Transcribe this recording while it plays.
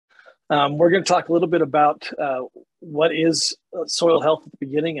We're going to talk a little bit about what is soil health at the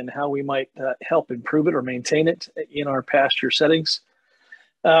beginning and how we might help improve it or maintain it in our pasture settings.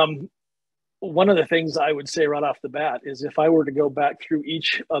 One of the things I would say right off the bat is if I were to go back through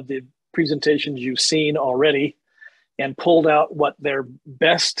each of the presentations you've seen already and pulled out what their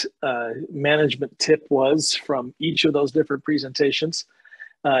best management tip was from each of those different presentations,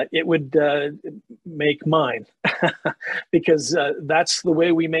 it would make mine because that's the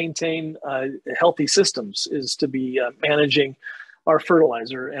way we maintain healthy systems, is to be managing our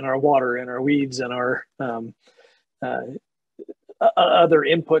fertilizer and our water and our weeds and our other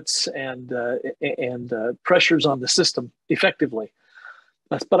inputs and pressures on the system effectively.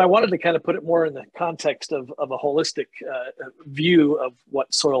 But I wanted to kind of put it more in the context of a holistic view of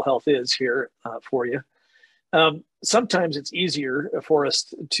what soil health is here for you. Sometimes it's easier for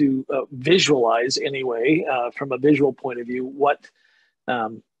us to visualize anyway, from a visual point of view, what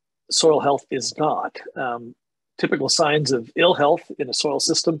soil health is not. Typical signs of ill health in a soil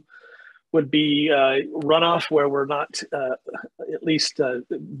system would be runoff where we're not, at least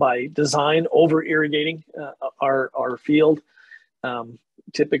by design, over irrigating our field,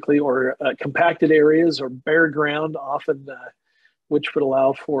 typically, or compacted areas or bare ground, often, which would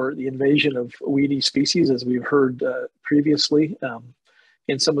allow for the invasion of weedy species, as we've heard previously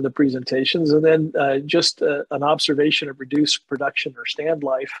in some of the presentations. And then just an observation of reduced production or stand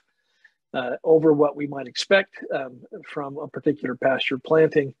life over what we might expect from a particular pasture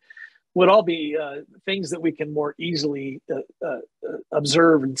planting would all be things that we can more easily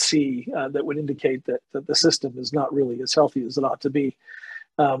observe and see that would indicate that the system is not really as healthy as it ought to be.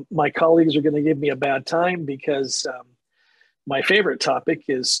 My colleagues are going to give me a bad time because my favorite topic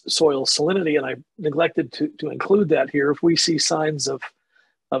is soil salinity, and I neglected to include that here. If we see signs of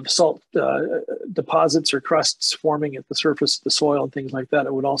salt deposits or crusts forming at the surface of the soil and things like that,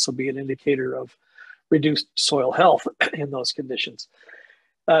 it would also be an indicator of reduced soil health in those conditions.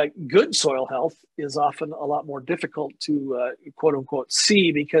 Good soil health is often a lot more difficult to quote unquote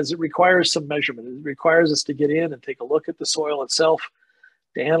see because it requires some measurement. It requires us to get in and take a look at the soil itself,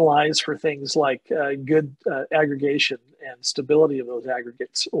 to analyze for things like good aggregation and stability of those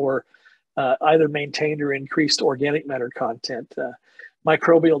aggregates, or either maintained or increased organic matter content.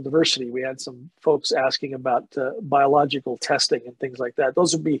 Microbial diversity, we had some folks asking about biological testing and things like that.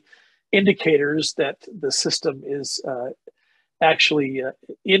 Those would be indicators that the system is actually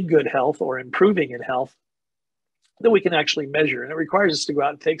in good health or improving in health that we can actually measure. And it requires us to go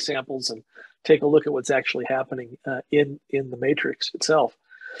out and take samples and take a look at what's actually happening in the matrix itself.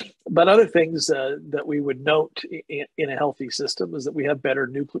 But other things that we would note in a healthy system is that we have better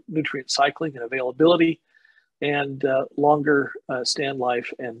nutrient cycling and availability and longer stand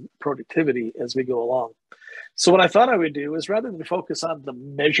life and productivity as we go along. So what I thought I would do is, rather than focus on the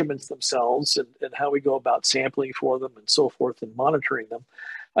measurements themselves and how we go about sampling for them and so forth and monitoring them,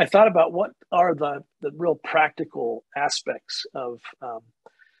 I thought about what are the real practical aspects of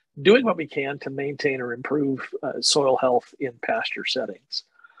doing what we can to maintain or improve soil health in pasture settings.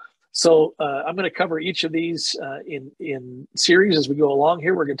 So I'm going to cover each of these in series as we go along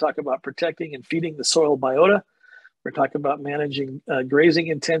here. We're going to talk about protecting and feeding the soil biota. We're talking about managing grazing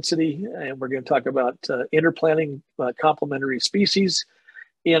intensity, and we're going to talk about interplanting complementary species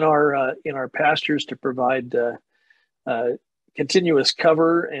in our pastures to provide continuous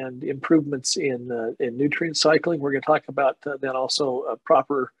cover and improvements in nutrient cycling. We're going to talk about then also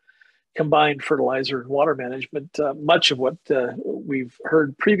proper combined fertilizer and water management. Much of what we've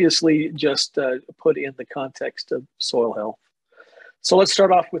heard previously, just put in the context of soil health. So let's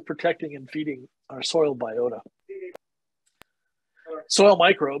start off with protecting and feeding our soil biota. Soil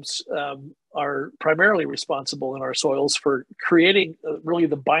microbes are primarily responsible in our soils for creating really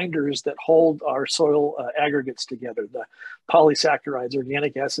the binders that hold our soil aggregates together, the polysaccharides,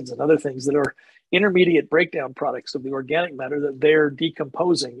 organic acids, and other things that are intermediate breakdown products of the organic matter that they're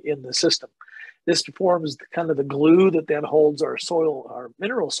decomposing in the system. This forms kind of the glue that then holds our soil, our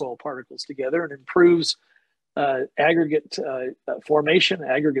mineral soil particles together, and improves aggregate formation,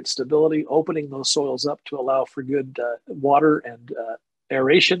 aggregate stability, opening those soils up to allow for good water and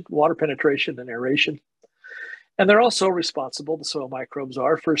aeration, water penetration and aeration. And they're also responsible, the soil microbes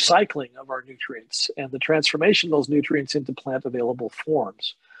are, for cycling of our nutrients and the transformation of those nutrients into plant available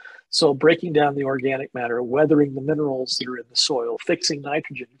forms. So breaking down the organic matter, weathering the minerals that are in the soil, fixing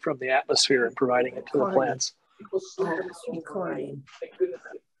nitrogen from the atmosphere and providing it to the plants.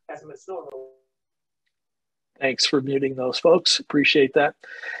 Thanks for muting those folks. Appreciate that.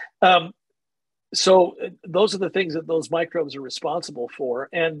 So those are the things that those microbes are responsible for.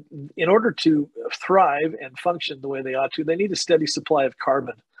 And in order to thrive and function the way they ought to, they need a steady supply of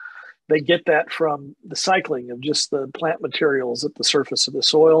carbon. They get that from the cycling of just the plant materials at the surface of the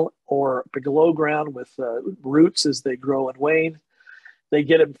soil or below ground with roots as they grow and wane. They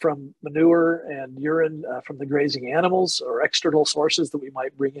get it from manure and urine from the grazing animals or external sources that we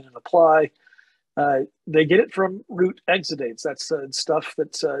might bring in and apply. They get it from root exudates. That's stuff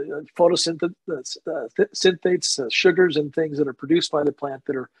that's photosynthetes, sugars and things that are produced by the plant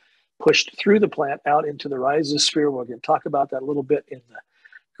that are pushed through the plant out into the rhizosphere. We're going to talk about that a little bit in the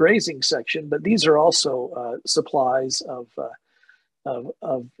grazing section, but these are also supplies of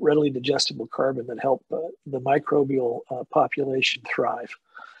readily digestible carbon that help the microbial population thrive.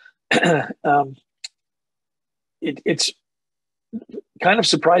 It's kind of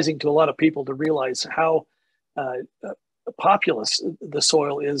surprising to a lot of people to realize how populous the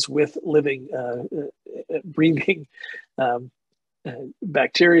soil is with living, breathing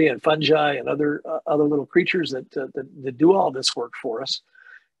bacteria and fungi and other little creatures that do all this work for us.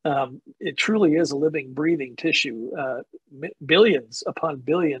 It truly is a living, breathing tissue. Billions upon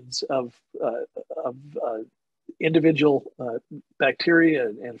billions of individual bacteria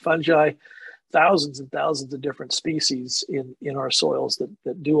and fungi, thousands and thousands of different species in our soils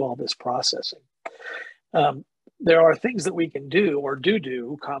that do all this processing. There are things that we can do or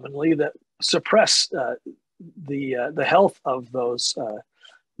do commonly that suppress the health of those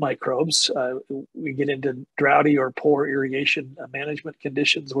microbes. We get into droughty or poor irrigation management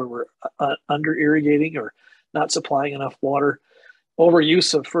conditions where we're under irrigating or not supplying enough water.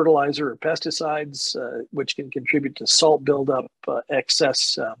 Overuse of fertilizer or pesticides, which can contribute to salt buildup,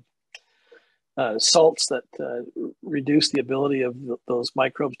 excess salts that reduce the ability of those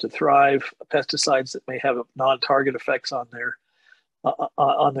microbes to thrive, pesticides that may have non-target effects on their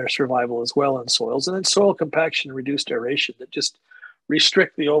survival as well in soils, and then soil compaction and reduced aeration that just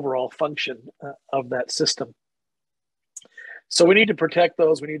restrict the overall function of that system. So we need to protect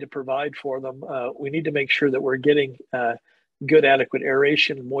those. We need to provide for them. We need to make sure that we're getting good, adequate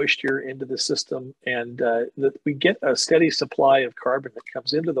aeration and moisture into the system, and that we get a steady supply of carbon that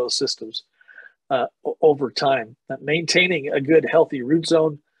comes into those systems over time. Maintaining a good, healthy root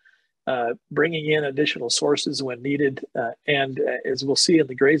zone, bringing in additional sources when needed, and as we'll see in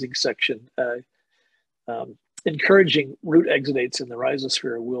the grazing section, encouraging root exudates in the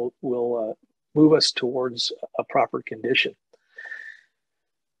rhizosphere will move us towards a proper condition.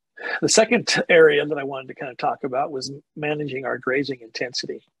 The second area that I wanted to kind of talk about was managing our grazing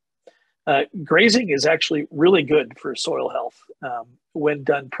intensity. Grazing is actually really good for soil health when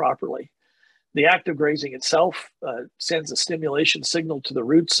done properly. The act of grazing itself sends a stimulation signal to the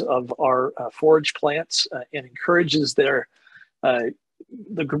roots of our forage plants and encourages the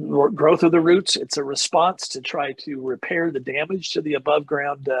growth of the roots. It's a response to try to repair the damage to the above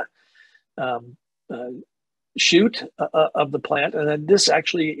ground shoot of the plant. And then this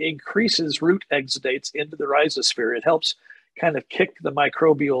actually increases root exudates into the rhizosphere. It helps kind of kick the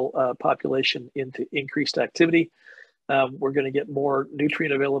microbial population into increased activity. We're going to get more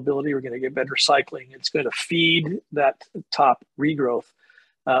nutrient availability. We're going to get better cycling. It's going to feed that top regrowth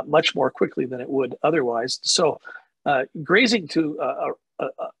much more quickly than it would otherwise. So grazing to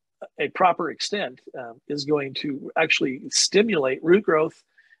a proper extent is going to actually stimulate root growth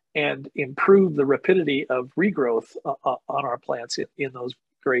and improve the rapidity of regrowth on our plants in those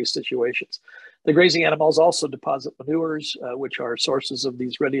grazed situations. The grazing animals also deposit manures, which are sources of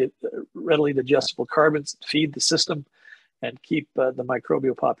these readily digestible carbons that feed the system and keep the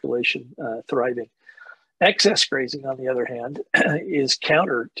microbial population thriving. Excess grazing, on the other hand, is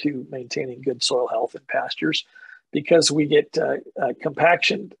counter to maintaining good soil health in pastures because we get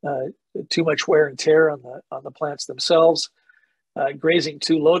compaction, too much wear and tear on the plants themselves. Grazing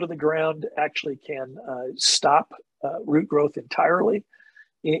too low to the ground actually can stop root growth entirely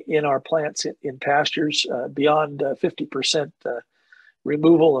in our plants in pastures. Beyond 50%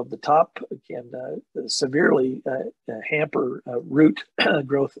 removal of the top can severely hamper root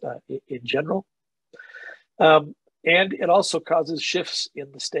growth in general. And it also causes shifts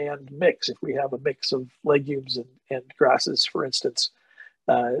in the stand mix. If we have a mix of legumes and grasses, for instance,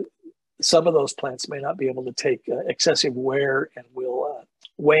 some of those plants may not be able to take excessive wear and will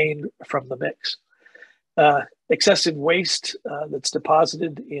wane from the mix. Excessive waste that's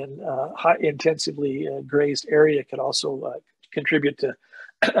deposited in high intensively grazed area could also contribute to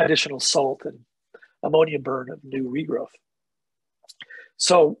additional salt and ammonia burn of new regrowth.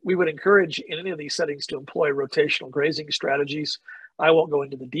 So we would encourage in any of these settings to employ rotational grazing strategies. I won't go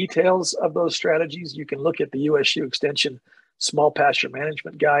into the details of those strategies. You can look at the USU Extension Small Pasture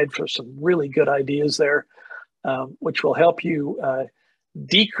Management Guide for some really good ideas there, which will help you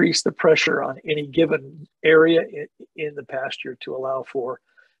decrease the pressure on any given area in the pasture to allow for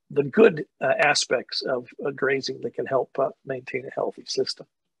the good aspects of grazing that can help maintain a healthy system.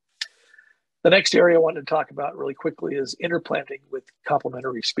 The next area I wanted to talk about really quickly is interplanting with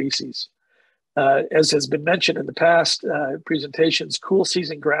complementary species. As has been mentioned in the past presentations, cool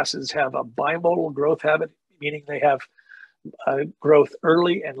season grasses have a bimodal growth habit, meaning they have growth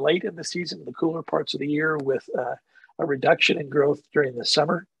early and late in the season, the cooler parts of the year, with a reduction in growth during the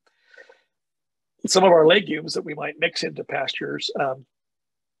summer. Some of our legumes that we might mix into pastures,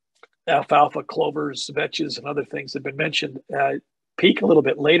 alfalfa, clovers, vetches, and other things that have been mentioned, peak a little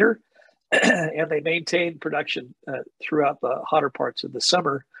bit later, and they maintain production throughout the hotter parts of the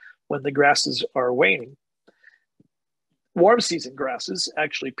summer when the grasses are waning. Warm season grasses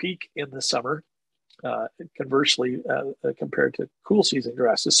actually peak in the summer, conversely, compared to cool season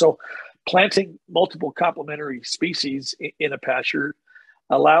grasses. So planting multiple complementary species in a pasture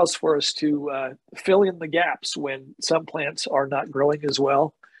allows for us to fill in the gaps when some plants are not growing as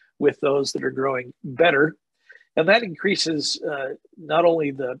well with those that are growing better. And that increases not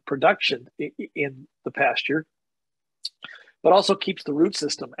only the production in the pasture, but also keeps the root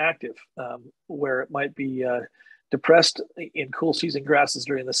system active, where it might be depressed in cool season grasses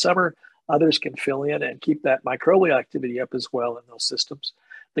during the summer. Others can fill in and keep that microbial activity up as well in those systems.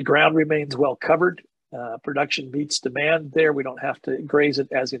 The ground remains well covered. Production meets demand there. We don't have to graze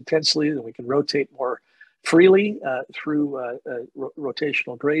it as intensely, and we can rotate more freely through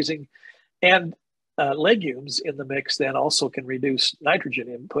rotational grazing. And legumes in the mix then also can reduce nitrogen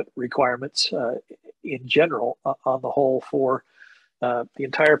input requirements in general on the whole for the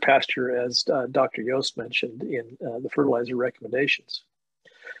entire pasture, as Dr. Yost mentioned in the fertilizer recommendations.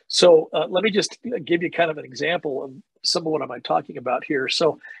 So let me just give you kind of an example of some of what I'm talking about here.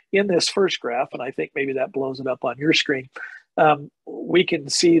 So in this first graph, and I think maybe that blows it up on your screen, we can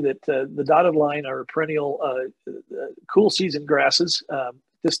see that the dotted line are perennial cool season grasses.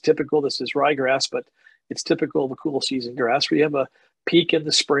 This is ryegrass, but it's typical of a cool season grass. We have a peak in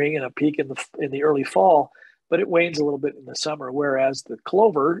the spring and a peak in the early fall, but it wanes a little bit in the summer. Whereas the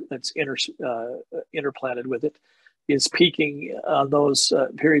clover that's interplanted with it is peaking on those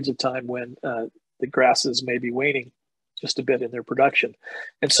periods of time when the grasses may be waning just a bit in their production.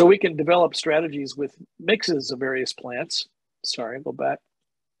 And so we can develop strategies with mixes of various plants. Sorry, go back.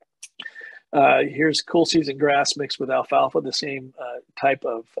 Here's cool season grass mixed with alfalfa, the same type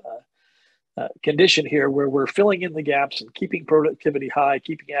of condition here, where we're filling in the gaps and keeping productivity high,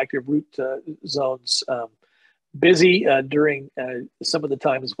 keeping active root zones busy during some of the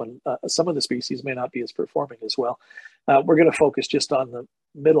times when some of the species may not be as performing as well. We're going to focus just on the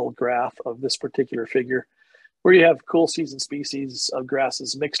middle graph of this particular figure, where you have cool season species of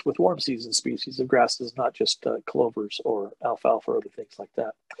grasses mixed with warm season species of grasses, not just clovers or alfalfa or other things like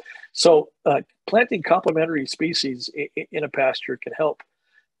that. So planting complementary species in a pasture can help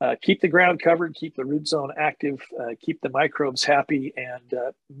keep the ground covered, keep the root zone active, keep the microbes happy, and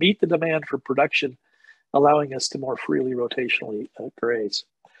meet the demand for production, allowing us to more freely rotationally graze.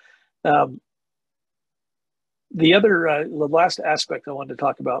 The last aspect I wanted to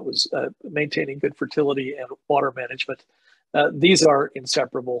talk about was maintaining good fertility and water management. These are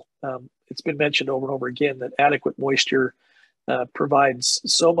inseparable. It's been mentioned over and over again that adequate moisture provides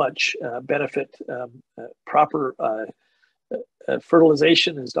so much benefit. Proper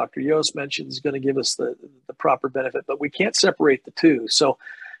fertilization, as Dr. Yost mentioned, is going to give us the proper benefit, but we can't separate the two. So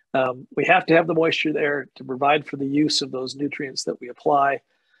we have to have the moisture there to provide for the use of those nutrients that we apply.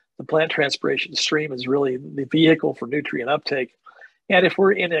 The plant transpiration stream is really the vehicle for nutrient uptake. And if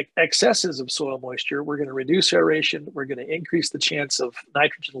we're in excesses of soil moisture, we're going to reduce aeration. We're going to increase the chance of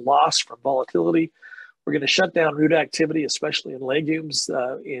nitrogen loss from volatility. We're going to shut down root activity, especially in legumes,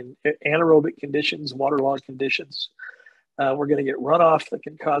 in anaerobic conditions, waterlogged conditions. We're going to get runoff that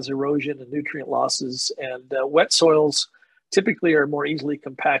can cause erosion and nutrient losses. And wet soils typically are more easily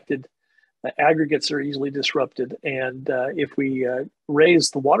compacted. Aggregates are easily disrupted. And if we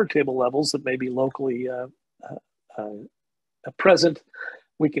raise the water table levels that may be locally present,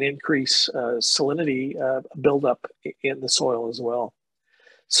 we can increase salinity buildup in the soil as well.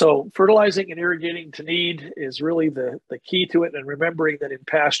 So fertilizing and irrigating to need is really the key to it. And remembering that in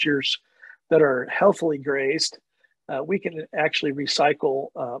pastures that are healthily grazed, we can actually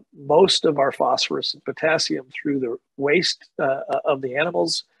recycle most of our phosphorus and potassium through the waste of the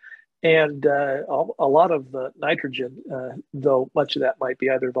animals, and a lot of the nitrogen, though much of that might be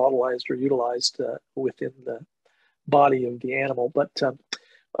either volatilized or utilized within the body of the animal. But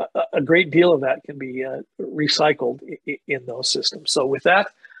a great deal of that can be recycled in those systems. So with that,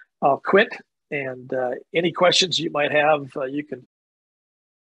 I'll quit. And any questions you might have, you can